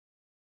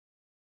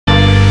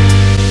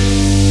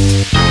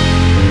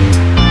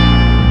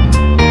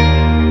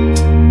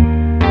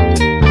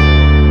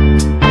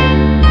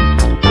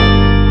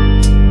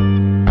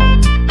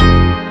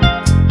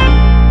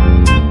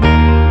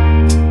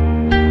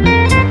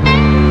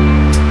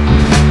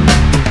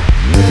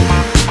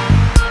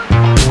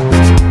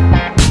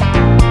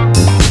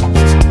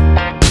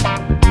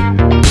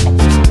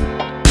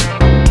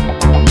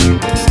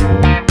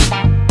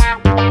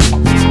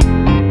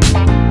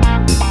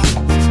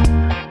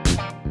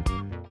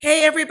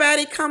Hey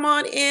everybody, come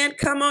on in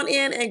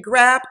and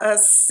grab a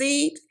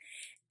seat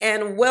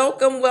and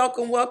welcome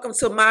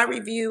to my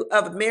review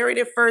of Married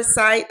at First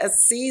Sight, a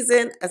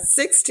season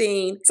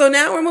 16. So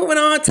now we're moving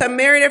on to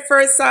Married at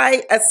First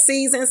Sight, a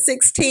season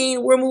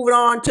 16. We're moving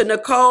on to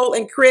Nicole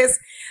and Chris,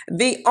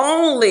 the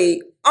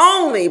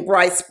only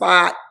bright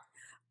spot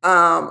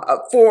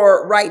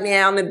for right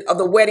now of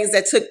the weddings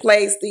that took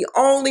place. The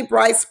only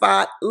bright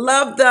spot.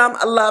 Love them.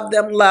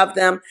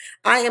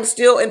 I am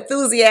still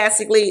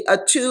enthusiastically a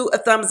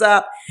thumbs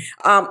up.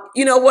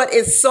 You know what?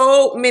 It's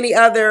so many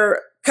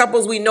other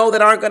couples we know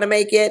that aren't going to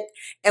make it,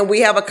 and we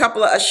have a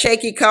couple of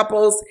shaky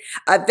couples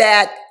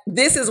that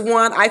this is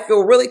one I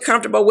feel really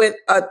comfortable with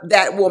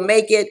that will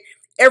make it.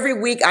 Every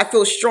week I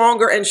feel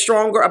stronger and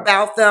stronger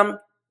about them.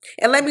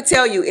 And let me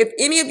tell you, if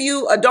any of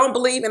you don't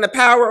believe in the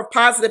power of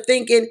positive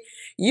thinking,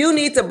 you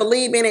need to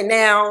believe in it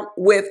now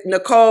with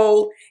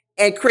Nicole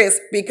and Chris,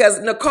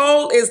 because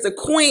Nicole is the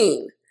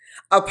queen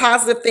of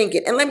positive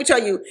thinking. And let me tell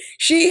you,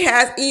 she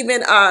has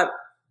even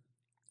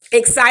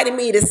excited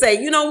me to say,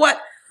 you know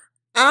what?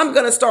 I'm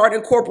going to start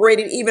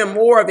incorporating even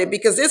more of it,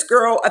 because this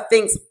girl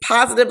thinks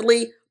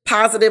positively.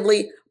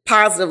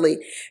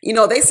 You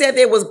know, they said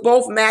they was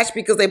both matched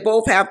because they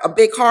both have a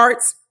big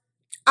hearts.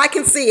 I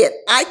can see it.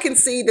 I can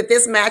see that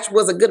this match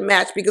was a good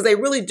match because they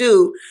really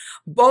do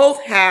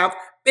both have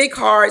big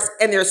hearts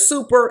and they're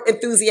super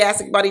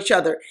enthusiastic about each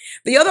other.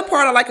 The other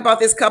part I like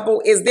about this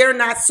couple is they're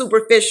not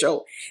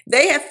superficial.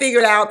 They have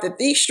figured out that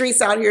these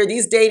streets out here,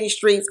 these dating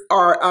streets,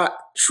 are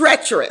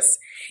treacherous,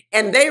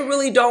 and they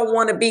really don't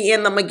want to be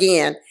in them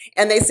again.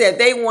 And they said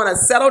they want to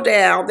settle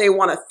down. They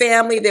want a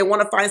family. They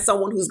want to find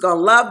someone who's going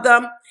to love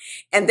them.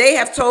 And they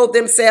have told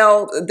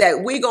themselves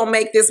that we're going to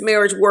make this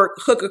marriage work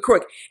hook or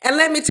crook. And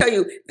let me tell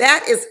you,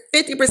 that is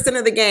 50%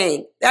 of the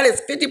game. That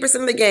is 50%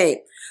 of the game.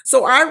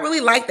 So I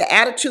really like the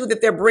attitude that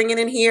they're bringing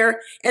in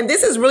here. And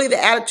this is really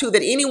the attitude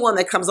that anyone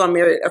that comes on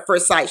Married at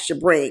First Sight should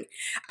bring.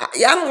 I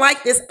don't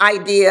like this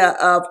idea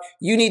of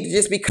you need to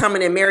just be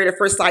coming in Married at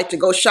First Sight to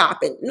go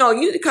shopping. No,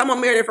 you need to come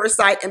on Married at First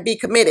Sight and be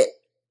committed.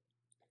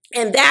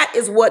 And that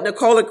is what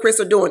Nicole and Chris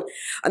are doing.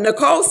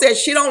 Nicole said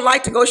she don't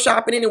like to go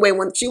shopping anyway.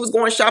 When she was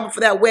going shopping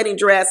for that wedding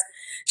dress,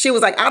 she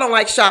was like, I don't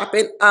like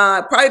shopping.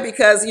 Probably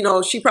because, you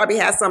know, she probably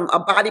has some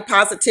body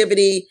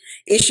positivity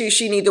issues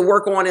she need to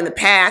work on in the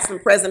past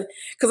and present.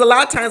 Because a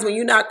lot of times when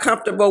you're not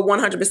comfortable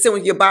 100%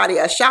 with your body,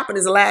 shopping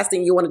is the last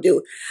thing you want to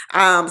do.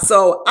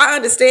 So I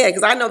understand,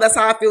 because I know that's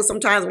how I feel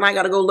sometimes when I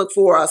got to go look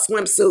for a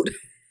swimsuit.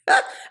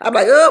 I'm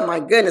like, oh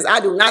my goodness, I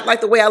do not like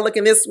the way I look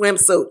in this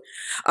swimsuit.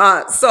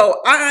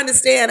 So I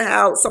understand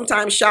how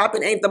sometimes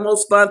shopping ain't the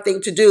most fun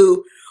thing to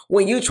do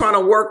when you're trying to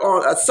work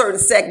on a certain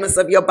segments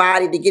of your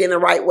body to get in the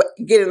right way,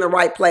 get in the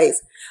right place.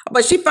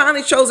 But she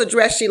finally chose a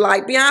dress she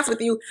liked. Be honest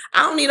with you,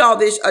 I don't need all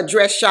this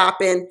dress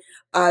shopping,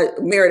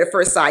 Married at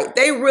First Sight.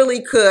 They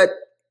really could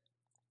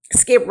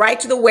skip right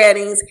to the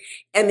weddings,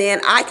 and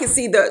then I can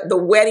see the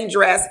wedding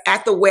dress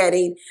at the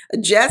wedding,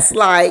 just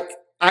like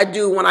I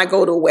do when I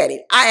go to a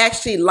wedding. I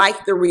actually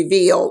like the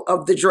reveal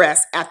of the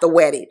dress at the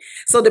wedding.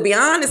 So to be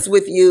honest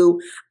with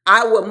you,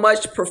 I would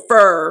much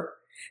prefer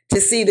to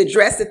see the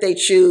dress that they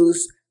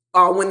choose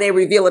when they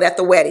reveal it at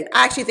the wedding.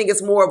 I actually think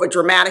it's more of a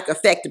dramatic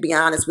effect, to be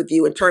honest with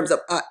you, in terms of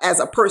as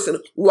a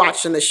person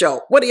watching the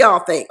show. What do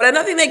y'all think? But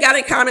another thing they got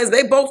in common is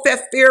they both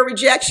have fear of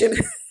rejection.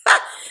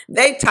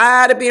 They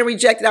tired of being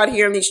rejected out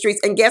here in these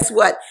streets. And guess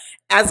what?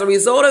 As a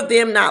result of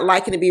them not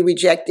liking to be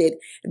rejected,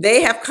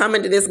 they have come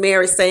into this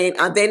marriage saying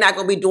they're not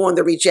going to be doing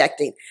the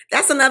rejecting.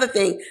 That's another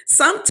thing.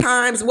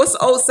 Sometimes, what's the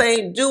old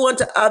saying? Do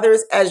unto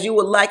others as you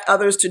would like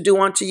others to do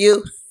unto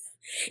you.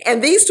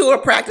 And these two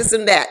are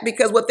practicing that,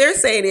 because what they're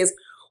saying is,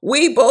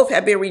 we both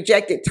have been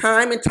rejected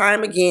time and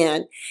time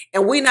again,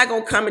 and we're not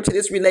going to come into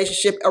this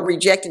relationship of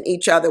rejecting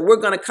each other. We're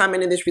going to come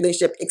into this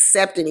relationship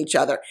accepting each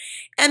other.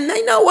 And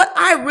you know what?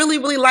 I really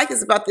like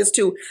this about this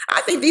too. I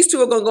think these two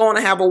are going to go on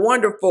and have a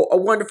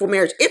wonderful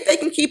marriage. If they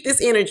can keep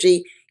this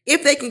energy,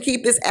 if they can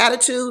keep this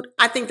attitude,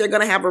 I think they're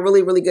going to have a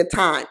really good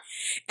time.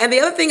 And the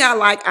other thing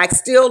I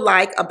still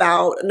like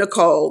about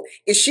Nicole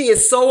is she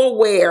is so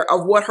aware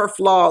of what her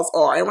flaws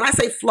are. And when I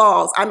say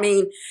flaws, I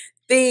mean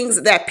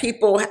things that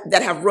people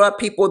that have rubbed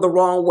people the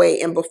wrong way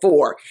and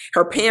before.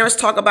 Her parents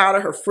talk about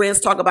it. Her friends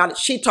talk about it.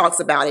 She talks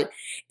about it.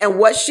 And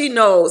what she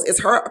knows is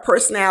her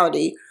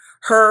personality,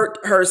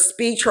 her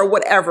speech, her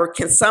whatever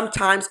can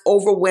sometimes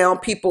overwhelm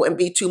people and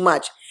be too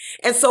much.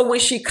 And so when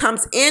she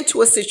comes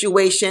into a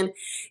situation,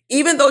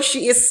 even though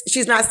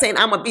she's not saying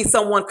I'm going to be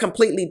someone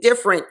completely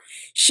different,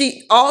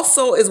 she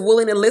also is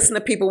willing to listen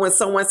to people when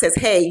someone says,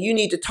 hey, you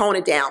need to tone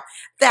it down.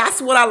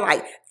 That's what I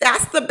like.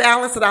 That's the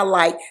balance that I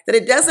like. That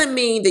it doesn't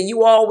mean that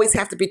you always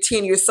have to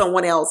pretend you're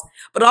someone else,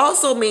 but it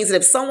also means that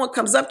if someone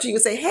comes up to you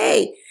and say,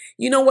 hey,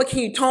 you know what, can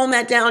you tone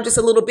that down just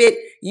a little bit?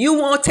 You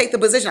won't take the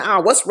position,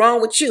 what's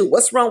wrong with you?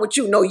 What's wrong with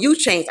you? No, you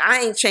changed.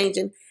 I ain't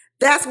changing.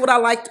 That's what I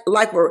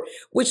like her,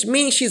 which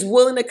means she's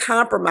willing to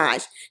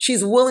compromise.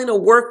 She's willing to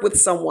work with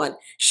someone.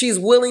 She's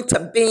willing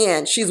to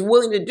bend. She's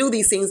willing to do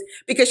these things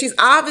because she's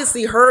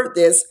obviously heard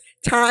this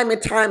time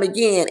and time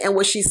again. And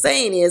what she's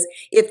saying is,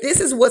 if this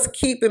is what's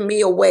keeping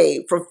me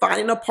away from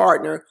finding a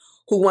partner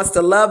who wants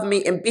to love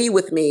me and be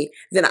with me,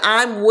 then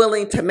I'm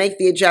willing to make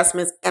the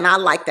adjustments. And I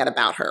like that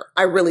about her.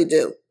 I really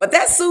do. But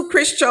that suit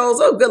Chris chose,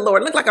 oh, good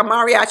Lord, it looked like a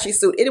mariachi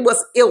suit. It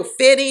was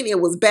ill-fitting. It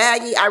was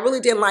baggy. I really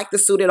didn't like the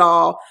suit at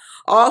all.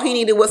 All he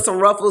needed was some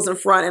ruffles in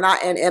front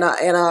and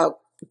a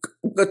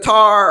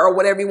guitar or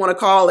whatever you want to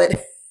call it.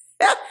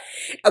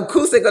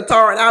 Acoustic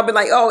guitar. And I'll be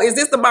like, oh, is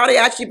this the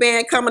mariachi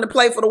band coming to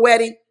play for the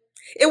wedding?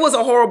 It was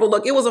a horrible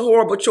look. It was a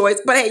horrible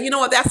choice. But hey, you know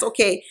what? That's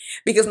okay,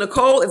 because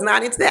Nicole is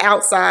not into the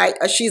outside.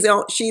 She's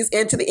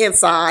into the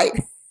inside.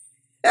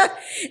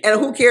 And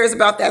who cares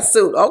about that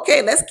suit?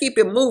 Okay, let's keep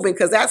it moving,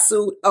 because that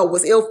suit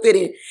was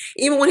ill-fitting.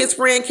 Even when his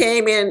friend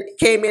came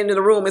into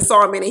the room and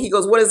saw him in it, he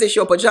goes, what is this,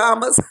 your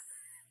pajamas?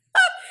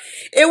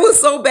 It was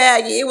so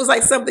baggy. It was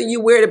like something you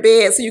wear to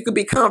bed so you could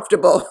be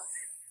comfortable.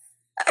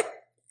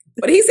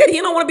 But he said he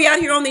don't want to be out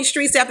here on these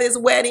streets after his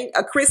wedding.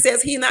 Chris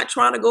says he's not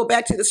trying to go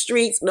back to the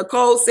streets.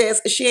 Nicole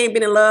says she ain't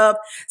been in love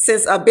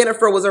since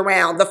Bennifer was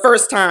around the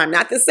first time,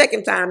 not the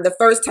second time, the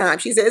first time.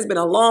 She said it's been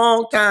a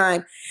long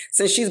time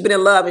since she's been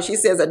in love. And she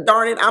says,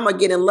 darn it, I'm going to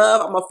get in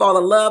love. I'm going to fall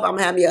in love. I'm going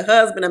to have me a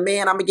husband, a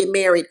man. I'm going to get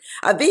married.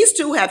 These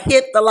two have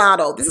hit the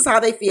lotto. This is how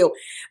they feel.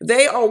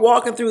 They are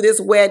walking through this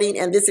wedding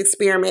and this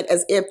experiment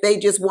as if they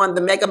just won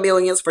the Mega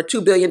Millions for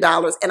 $2 billion.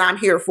 And I'm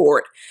here for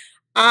it.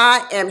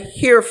 I am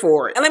here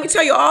for it. And let me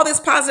tell you, all this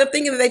positive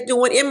thinking that they're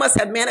doing, it must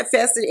have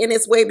manifested in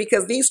its way,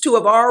 because these two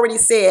have already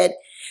said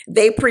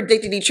they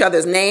predicted each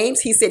other's names.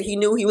 He said he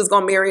knew he was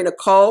going to marry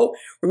Nicole.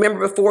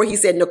 Remember before, he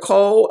said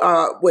Nicole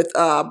with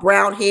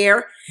brown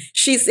hair.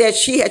 She said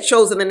she had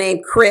chosen the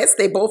name Chris.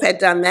 They both had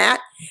done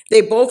that.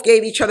 They both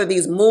gave each other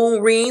these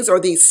moon rings or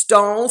these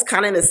stones,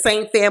 kind of in the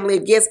same family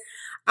of gifts.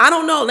 I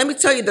don't know. Let me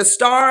tell you, the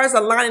stars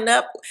are lining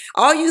up.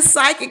 All you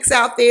psychics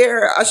out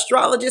there,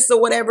 astrologists or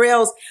whatever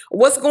else,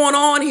 what's going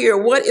on here?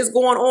 What is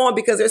going on?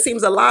 Because there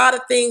seems a lot of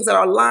things that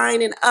are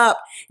lining up.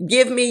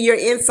 Give me your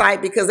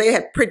insight, because they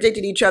had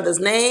predicted each other's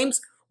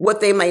names,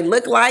 what they may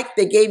look like.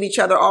 They gave each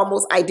other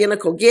almost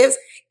identical gifts.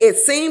 It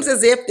seems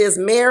as if this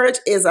marriage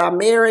is a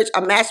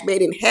match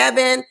made in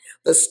heaven.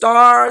 The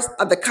stars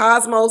of the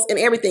cosmos and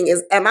everything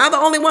am I the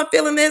only one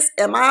feeling this?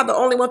 Am I the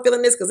only one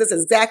feeling this? Because this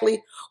is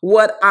exactly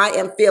what I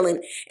am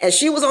feeling. And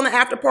she was on the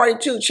after party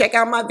too. Check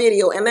out my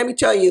video. And let me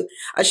tell you,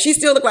 she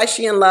still looked like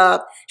she in love.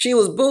 She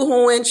was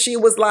boohooing. She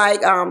was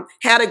like,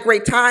 had a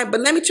great time.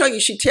 But let me tell you,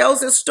 she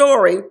tells this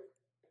story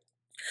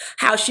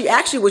how she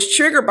actually was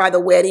triggered by the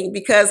wedding,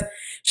 because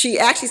she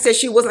actually said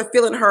she wasn't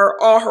feeling her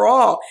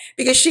all,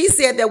 because she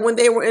said that when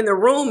they were in the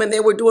room and they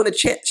were doing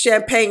the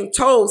champagne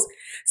toast,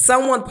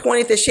 someone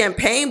pointed the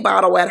champagne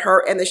bottle at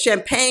her and the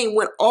champagne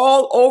went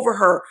all over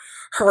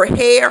her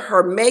hair,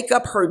 her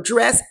makeup, her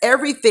dress,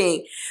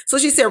 everything. So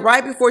she said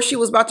right before she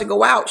was about to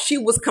go out, she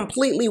was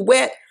completely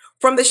wet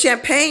from the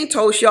champagne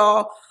toast,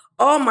 y'all.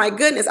 Oh my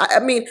goodness. I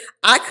mean,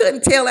 I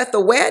couldn't tell at the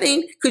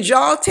wedding. Could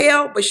y'all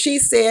tell? But she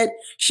said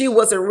she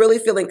wasn't really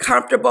feeling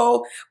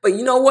comfortable. But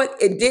you know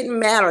what? It didn't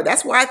matter.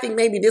 That's why I think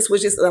maybe this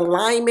was just an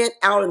alignment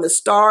out in the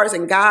stars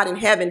and God in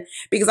heaven,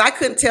 because I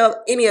couldn't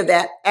tell any of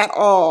that at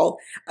all,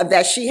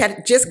 that she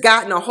had just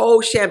gotten a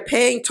whole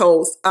champagne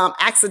toast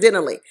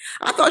accidentally.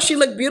 I thought she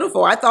looked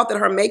beautiful. I thought that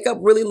her makeup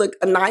really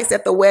looked nice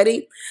at the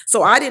wedding.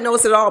 So I didn't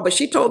notice it at all. But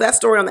she told that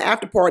story on the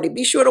after party.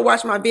 Be sure to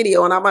watch my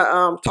video and I'm going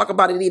to talk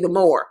about it even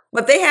more.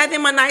 But they had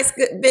them a nice,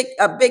 good,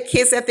 big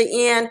kiss at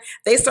the end.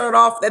 They started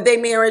off their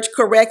marriage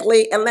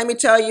correctly. And let me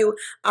tell you,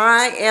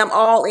 I am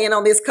all in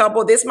on this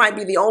couple. This might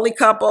be the only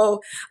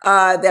couple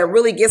that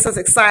really gets us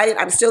excited.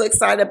 I'm still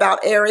excited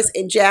about Aries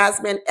and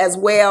Jasmine as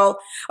well.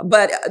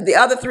 But the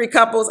other three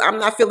couples, I'm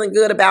not feeling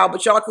good about.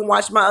 But y'all can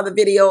watch my other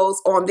videos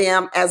on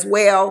them as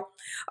well.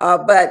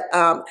 But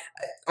are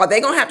they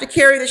going to have to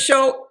carry the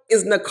show?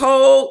 Is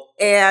Nicole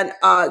and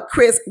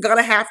Chris going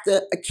to have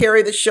to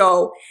carry the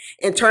show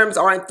in terms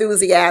of our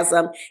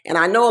enthusiasm? And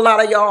I know a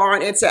lot of y'all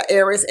aren't into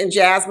Aries and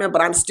Jasmine,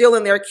 but I'm still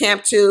in their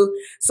camp too.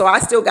 So I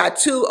still got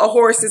two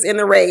horses in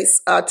the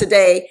race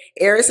today,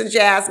 Aries and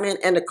Jasmine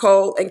and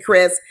Nicole and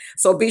Chris.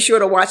 So be sure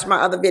to watch my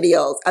other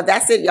videos.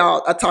 That's it,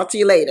 y'all. I'll talk to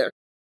you later.